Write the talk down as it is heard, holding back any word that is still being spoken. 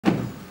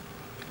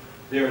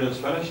there it is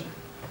finished.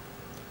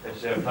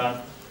 That's our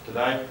plant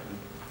today in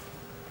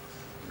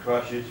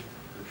Christchurch,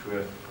 which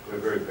we're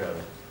very proud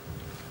of.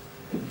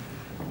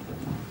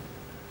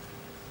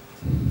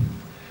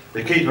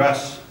 The key to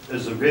us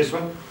is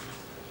investment.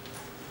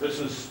 This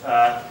is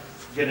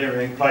get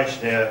everything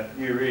placed in our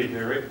new ready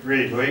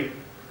to eat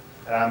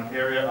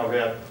area of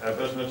our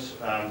business.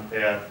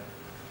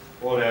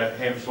 All our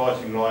ham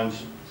slicing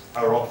lines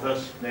are off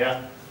this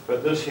now,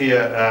 but this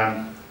here,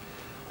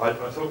 I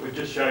thought we'd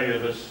just show you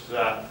this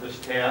this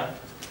tower.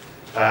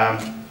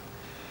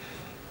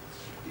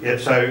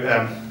 This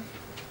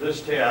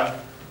tower,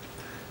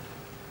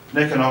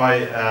 Nick and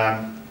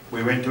I,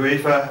 we went to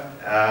IFA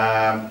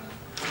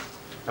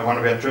on one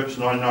of our trips,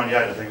 1998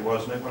 I think it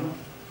was, Nick, wasn't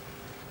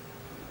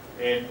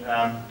it?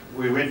 And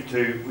we went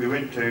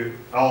to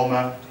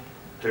Alma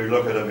to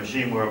look at a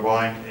machine we were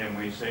buying, and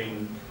we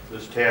seen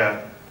this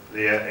tower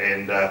there,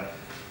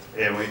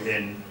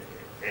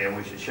 and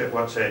we said, shit,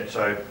 what's that?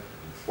 So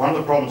one of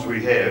the problems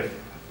we have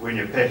when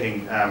you're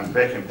packing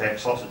vacuum packed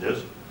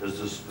sausages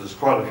is there's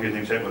quite a few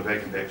things happen with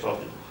vacuum packed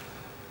sausages.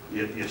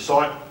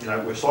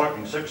 We're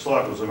cycling 6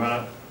 cycles a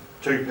minute,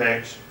 2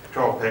 packs,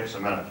 12 packs a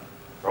minute,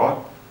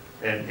 right?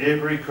 And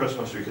every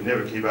Christmas we can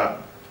never keep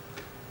up.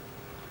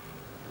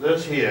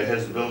 This here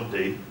has the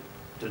ability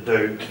to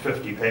do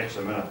 50 packs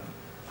a minute.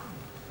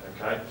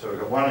 Okay, so we've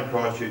got one in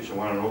Christchurch and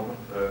one in Auckland.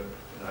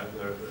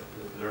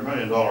 They're $1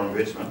 million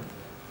investment.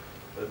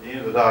 At the end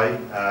of the day,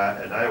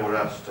 it enabled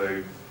us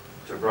to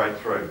break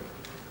through.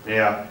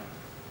 Now,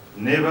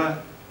 you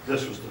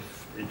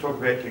talk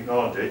about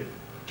technology,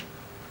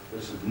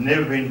 this has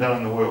never been done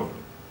in the world.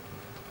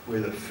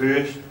 We're the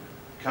first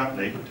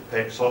company to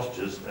pack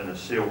sausages in a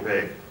sealed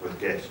bag with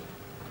gas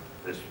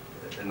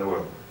in the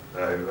world.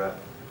 So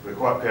we're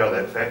quite proud of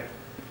that fact.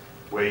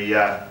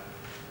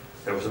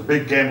 It was a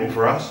big gamble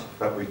for us,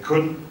 but we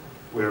couldn't.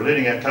 We were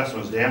letting our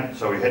customers down,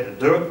 so we had to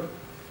do it.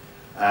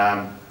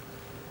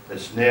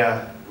 It's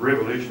now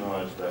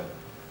revolutionised the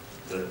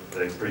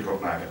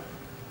pre-cooked market.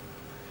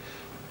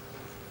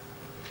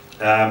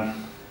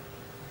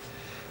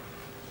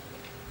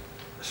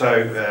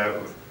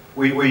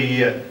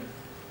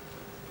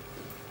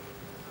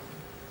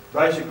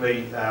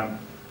 Basically,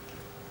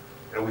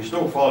 we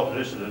still follow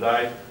tradition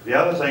today. The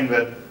other thing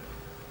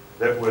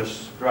that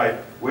was great,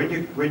 when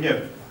you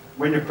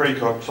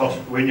pre-cook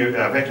sausage, when you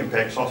vacuum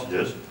pack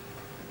sausages,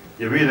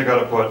 you've either got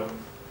to put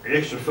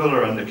extra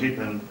filler in to keep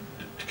them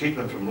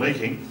from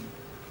leaking,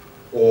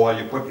 or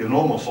you put your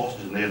normal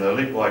sausages in there, they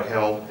leak like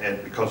hell,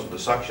 and because of the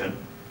suction.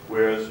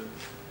 Whereas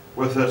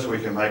with this, we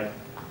can make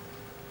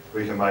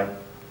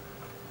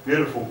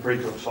beautiful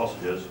pre-cooked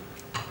sausages,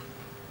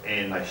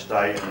 and they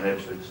stay in an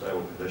absolute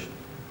stable condition.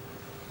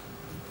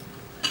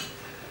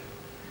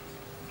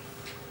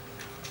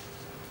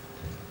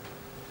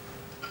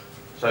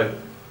 So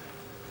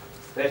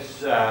that's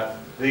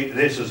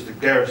this is the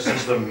Garris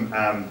system.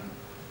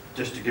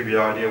 Just to give you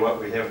an idea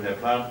what we have in our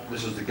plant,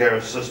 this is the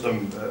Garris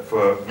system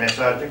for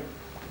massaging,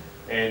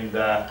 and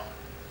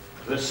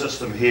this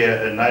system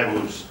here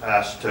enables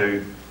us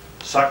to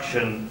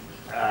suction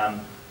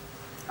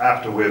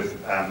after we've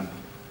done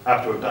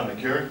the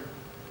curing.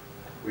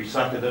 We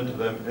suck it into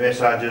the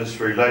massages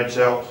through load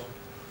cells,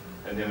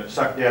 and then it's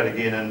sucked out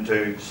again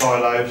into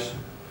silos,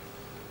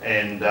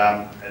 and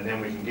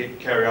then we can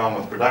carry on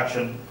with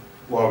production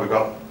while we've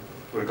got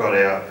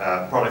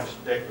our products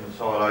stacked in the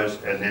silos,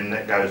 and then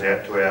that goes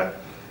out to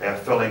our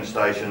filling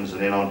stations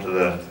and then onto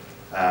the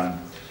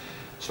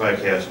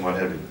smokehouse and what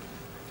have you.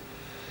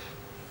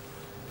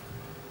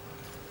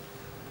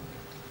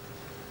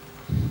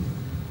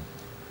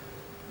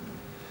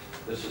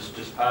 This is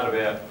just part of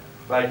our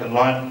bacon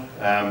line.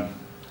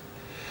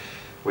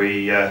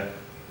 We've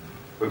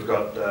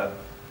got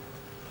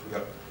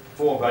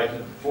 4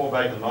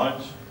 bacon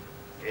lines,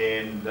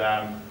 and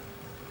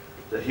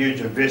the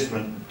huge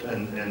investment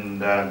in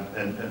 2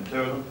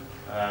 of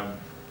them.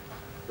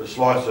 The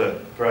slicer,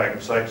 for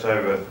argument's sake,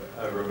 over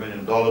 $1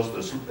 million.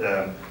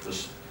 The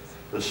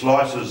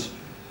slicers,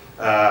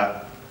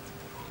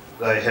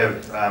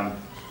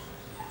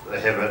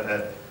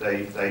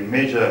 they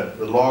measure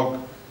the log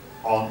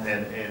on,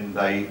 and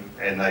they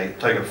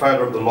take a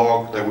photo of the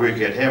log. They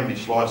work out how many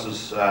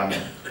slices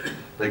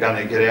they're going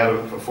to get out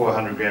of it for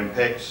 400 gram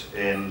packs,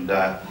 and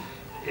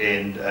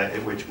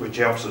which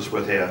helps us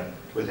with our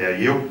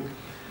yield.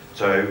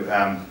 So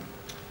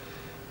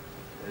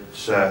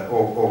it's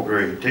all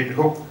very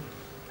technical.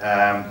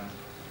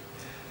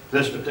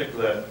 This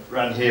particular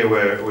run here,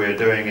 we're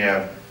doing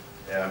our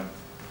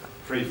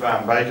free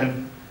farm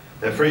bacon.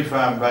 The free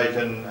farm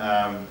bacon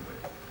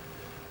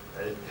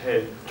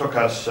took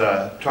us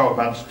 12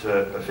 months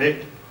to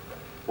perfect.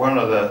 One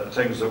of the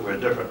things that were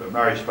different that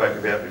Murray spoke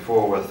about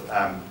before with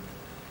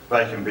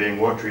bacon being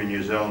watery in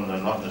New Zealand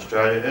and not in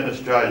Australia. In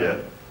Australia,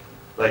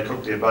 they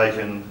cook their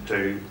bacon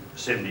to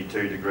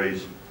 72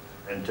 degrees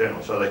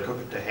internal, so they cook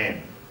it to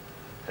ham,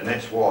 and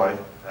that's why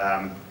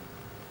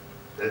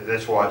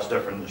it's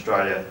different in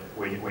Australia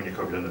when you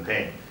cook it in the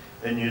pan.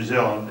 In New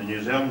Zealand,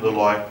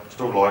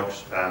 still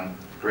likes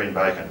green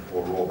bacon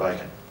or raw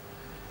bacon,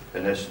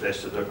 and that's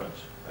the difference.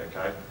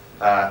 Okay,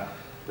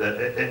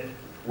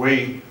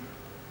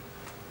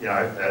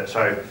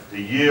 so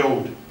the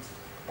yield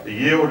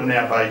in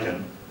our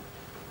bacon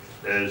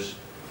is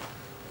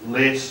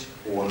less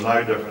or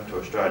no different to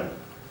Australia.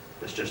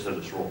 It's just that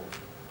it's raw.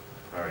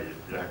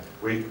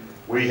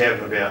 We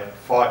have about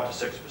 5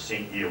 to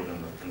 6% yield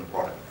in the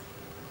product.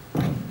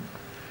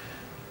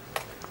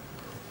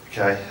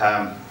 Okay,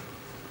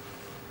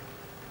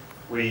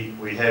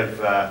 we have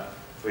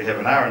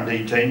an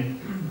R&D team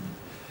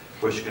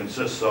which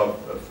consists of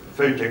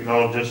food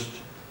technologists,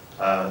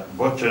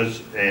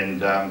 butchers,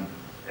 and a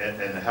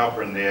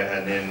helper in there,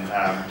 and then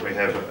we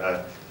have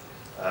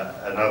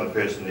another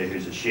person there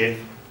who's a chef,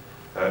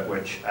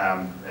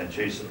 and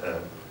she's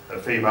a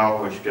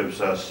female, which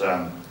gives us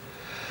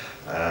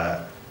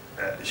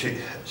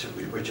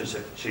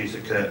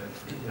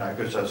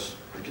gives us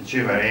the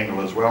consumer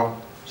angle as well.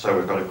 So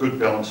we've got a good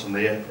balance in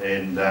there,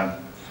 and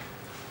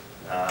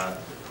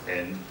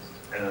in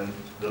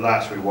the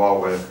last wee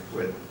while,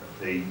 with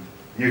the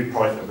new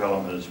product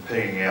development is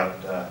pinging out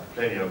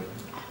plenty of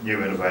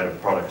new innovative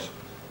products.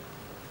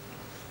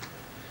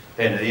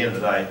 And at the end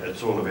of the day,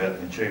 it's all about the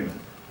consumer.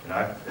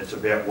 It's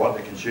about what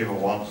the consumer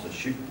wants,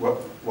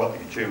 what the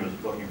consumer is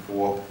looking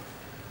for.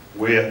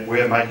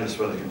 We're makers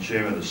for the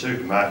consumer. The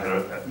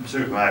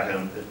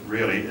supermarket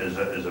really is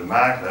a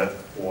marketer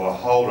or a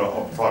holder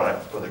of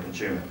product for the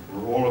consumer.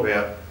 We're all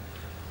about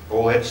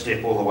all that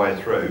step all the way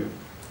through.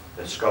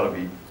 It's got to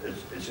be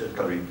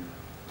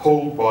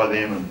pulled by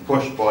them and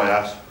pushed by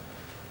us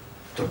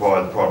to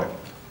buy the product.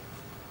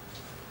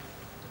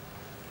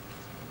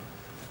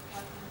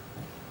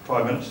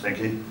 5 minutes, thank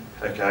you.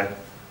 Okay.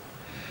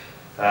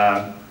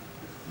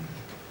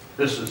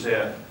 This is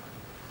our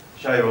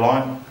shaver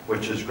line,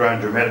 which has grown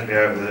dramatically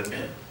over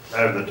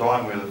the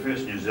time. We're the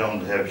first New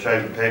Zealand to have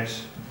shaver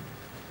packs,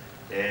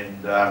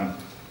 and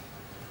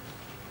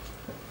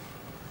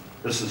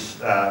this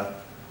is our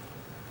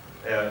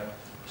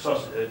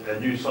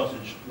new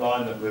sausage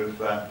line that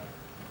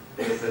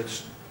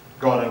that's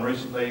gone in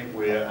recently.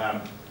 We've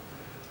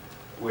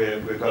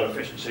got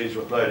efficiencies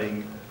with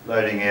loading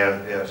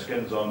our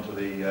skins onto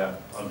the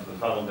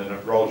funnel, and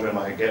it rolls around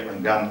like a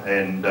Gatling gun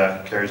and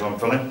carries on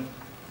filling.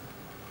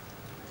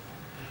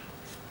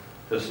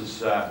 This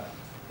is our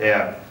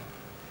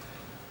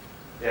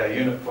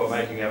unit for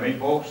making our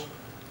meatballs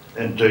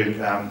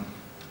into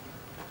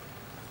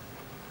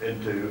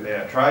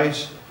our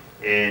trays,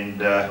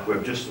 and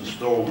we've just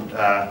installed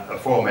a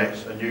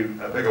 4max, a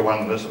bigger one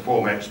than this, a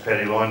 4max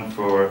patty line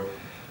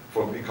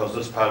because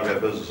this part of our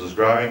business is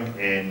growing,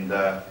 and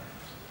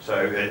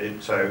so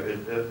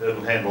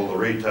it'll handle the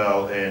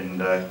retail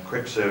and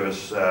quick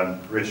service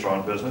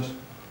restaurant business.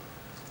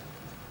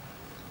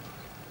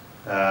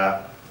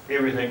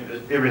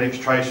 Everything's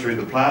traced through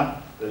the plant.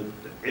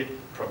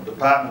 From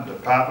department to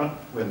department,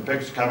 when the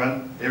pigs come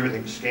in,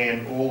 everything's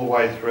scanned all the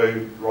way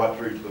through, right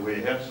through to the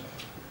warehouse.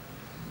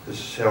 This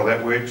is how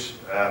that works.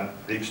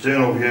 The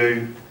external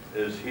view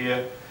is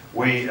here.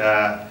 We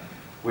are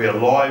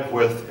live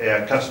with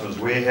our customers'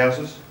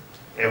 warehouses,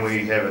 and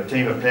we have a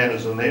team of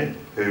planners in there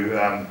who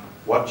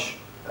watch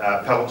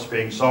pallets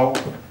being sold,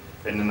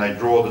 and then they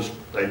draw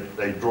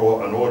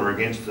an order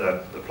against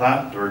the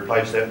plant to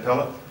replace that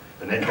pallet,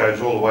 and that goes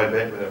all the way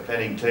back with our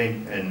planning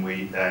team, and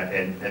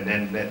and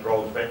then that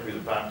rolls back through the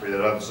plant through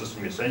that other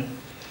system you've seen.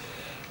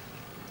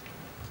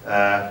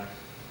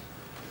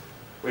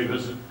 We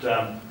visit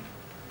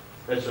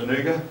that's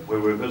Anuga, where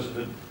we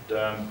visited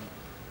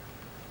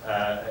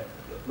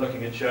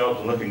looking at shelves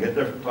and looking at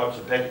different types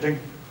of packaging.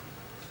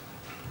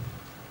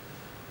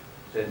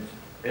 Then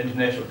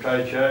international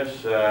trade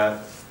shows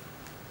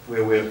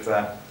where we're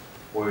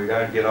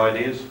going to get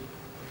ideas.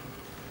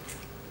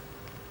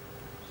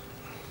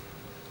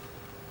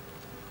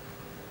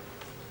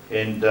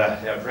 And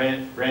our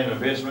brand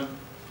investment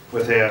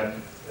with our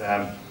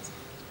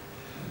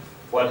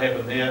what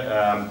happened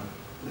there.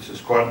 This is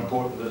quite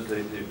important.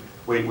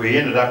 We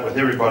ended up with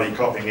everybody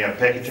copying our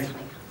packaging,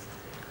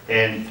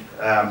 and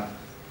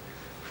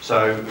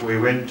so we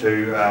went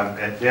to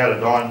Dow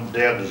Design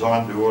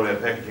to do all our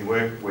packaging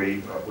work.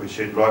 We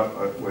said,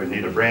 right, we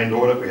need a brand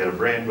audit. We had a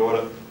brand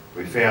audit.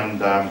 We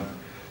found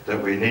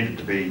that we needed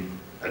to be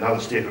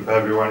another step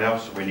above everyone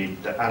else. We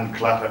needed to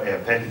unclutter our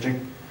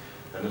packaging,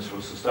 and this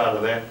was the start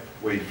of that.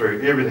 We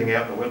threw everything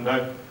out the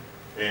window,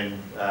 and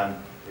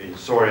you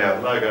saw our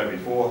logo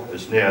before.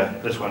 It's now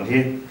this one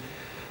here.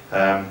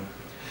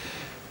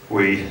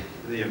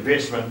 The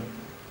investment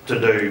to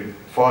do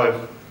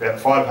about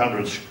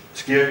 500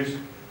 SKUs,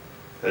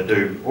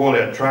 do all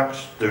our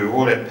trucks, do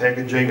all our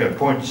packaging, a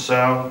point of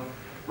sale,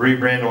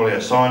 rebrand all our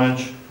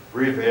signage,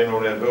 rebrand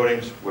all our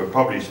buildings. We'll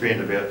probably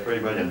spend about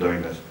 $3 million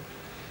doing this.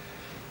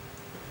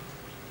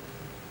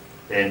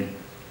 And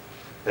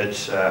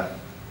it's our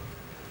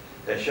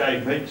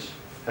shaved meats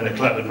in the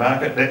cluttered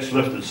market. That's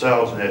lifted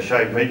sales in our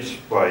shaved meats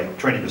by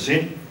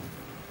 20%.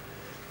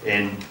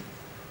 And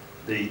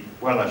the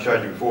one I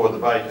showed you before, the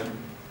bacon,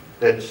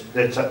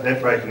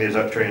 that bacon is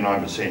up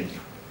 29%.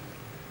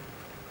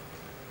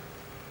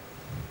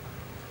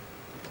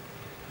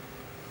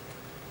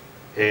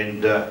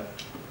 And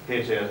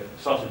here's our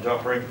sausage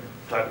offering,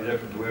 totally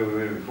different to where we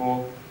were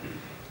before.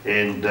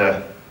 And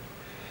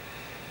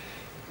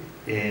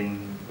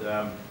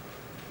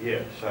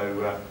yeah,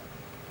 so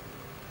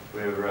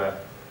we're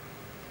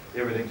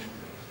everything's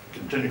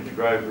continuing to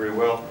grow very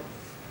well.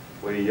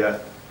 We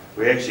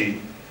actually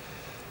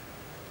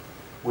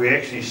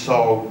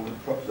sold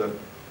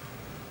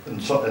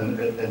in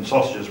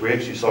sausages. We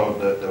actually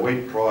sold the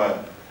week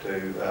prior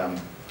to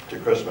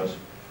Christmas.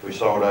 We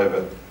sold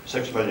over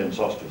 6 million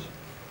sausages.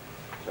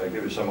 So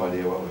give you some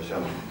idea what we're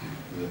selling.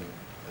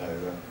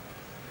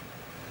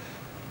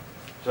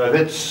 So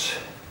that's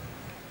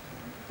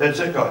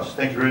it, guys.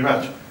 Thank you very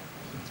much.